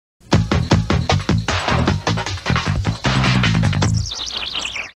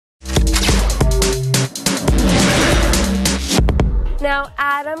Now,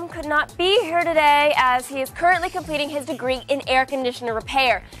 Adam could not be here today as he is currently completing his degree in air conditioner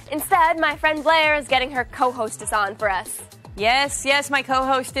repair. Instead, my friend Blair is getting her co-hostess on for us. Yes, my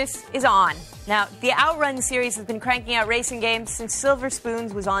co-hostess is on. Now, the OutRun series has been cranking out racing games since Silver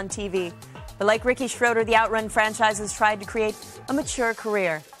Spoons was on TV. But like Ricky Schroeder, the OutRun franchise has tried to create a mature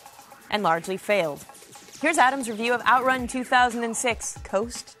career and largely failed. Here's Adam's review of OutRun 2006,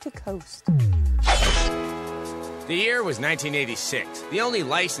 Coast to Coast. The year was 1986. The only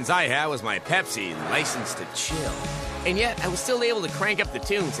license I had was my Pepsi license to chill. And yet, I was still able to crank up the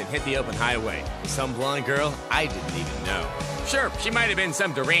tunes and hit the open highway with some blonde girl I didn't even know. Sure, she might have been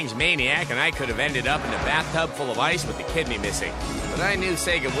some deranged maniac and I could have ended up in a bathtub full of ice with the kidney missing. But I knew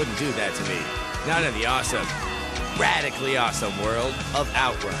Sega wouldn't do that to me. Not in the awesome, radically awesome world of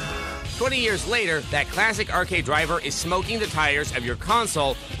OutRun. 20 years later, that classic arcade driver is smoking the tires of your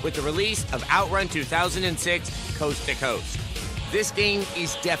console with the release of OutRun 2006 Coast to Coast. This game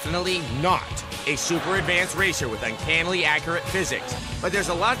is definitely not a super advanced racer with uncannily accurate physics, but there's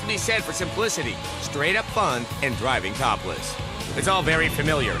a lot to be said for simplicity, straight up fun, and driving topless. It's all very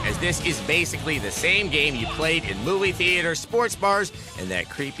familiar, as this is basically the same game you played in movie theaters, sports bars, and that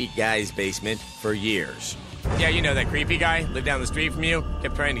creepy guy's basement for years. Yeah, you know that creepy guy, lived down the street from you,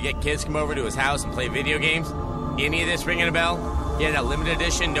 kept trying to get kids to come over to his house and play video games? Any of this ringing a bell? He had that limited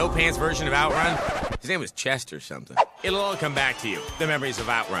edition, no-pants version of OutRun. His name was Chester something. It'll all come back to you, the memories of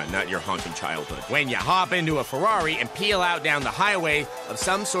OutRun, not your haunting childhood. When you hop into a Ferrari and peel out down the highway of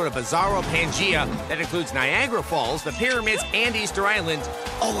some sort of bizarro Pangea that includes Niagara Falls, the pyramids, and Easter Island,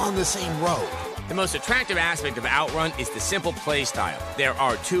 all on the same road. The most attractive aspect of OutRun is the simple play style. There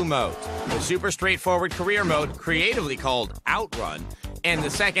are two modes. The super straightforward career mode, creatively called OutRun, and the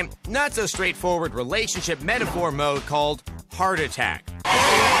second, not so straightforward relationship metaphor mode called Heart Attack.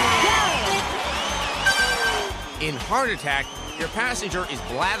 In Heart Attack, your passenger is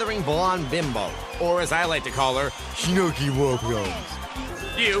blathering blonde bimbo, or as I like to call her, Snooky Wobbles.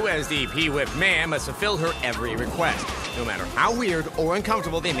 You, as the P-whipped man, must fulfill her every request, no matter how weird or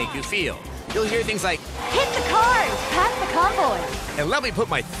uncomfortable they make you feel. You'll hear things like, Hit the cars! Pass the convoy! and let me put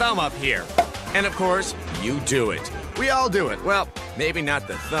my thumb up here. And of course, you do it. We all do it. Well, maybe not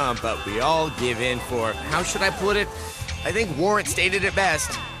the thumb, but we all give in for, how should I put it? I think Warrant stated it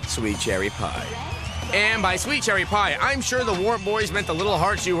best, sweet cherry pie. And by sweet cherry pie, I'm sure the Warrant boys meant the little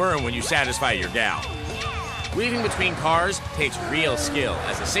hearts you earn when you satisfy your gal. Weaving between cars takes real skill,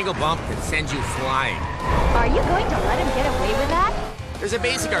 as a single bump can send you flying. Are you going to let him get away with that? There's a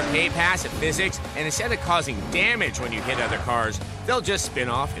basic arcade pass at physics, and instead of causing damage when you hit other cars, they'll just spin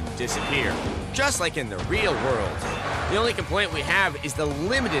off and disappear. Just like in the real world. The only complaint we have is the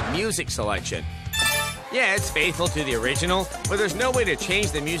limited music selection. Yeah, it's faithful to the original, but there's no way to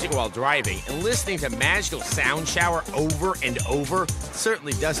change the music while driving, and listening to Magical Sound Shower over and over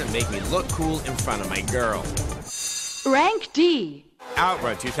certainly doesn't make me look cool in front of my girl. Rank D.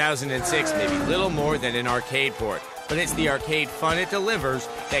 OutRun 2006 may be little more than an arcade port, but it's the arcade fun it delivers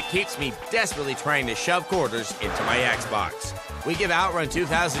that keeps me desperately trying to shove quarters into my Xbox. We give OutRun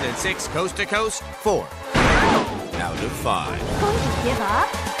 2006 Coast to Coast 4 out of 5. Going to give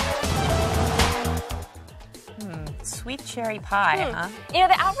up? Sweet cherry pie, huh? You know,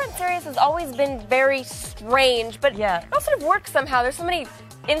 the OutRun series has always been very strange, but Yeah. it all sort of works somehow. There's so many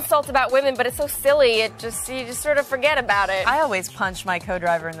insults about women, but it's so silly, you just sort of forget about it. I always punch my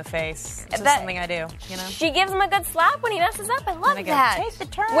co-driver in the face. It's just something I do, you know? She gives him a good slap when he messes up. I love I go, that. "Take the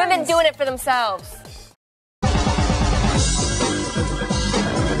turns." Women doing it for themselves.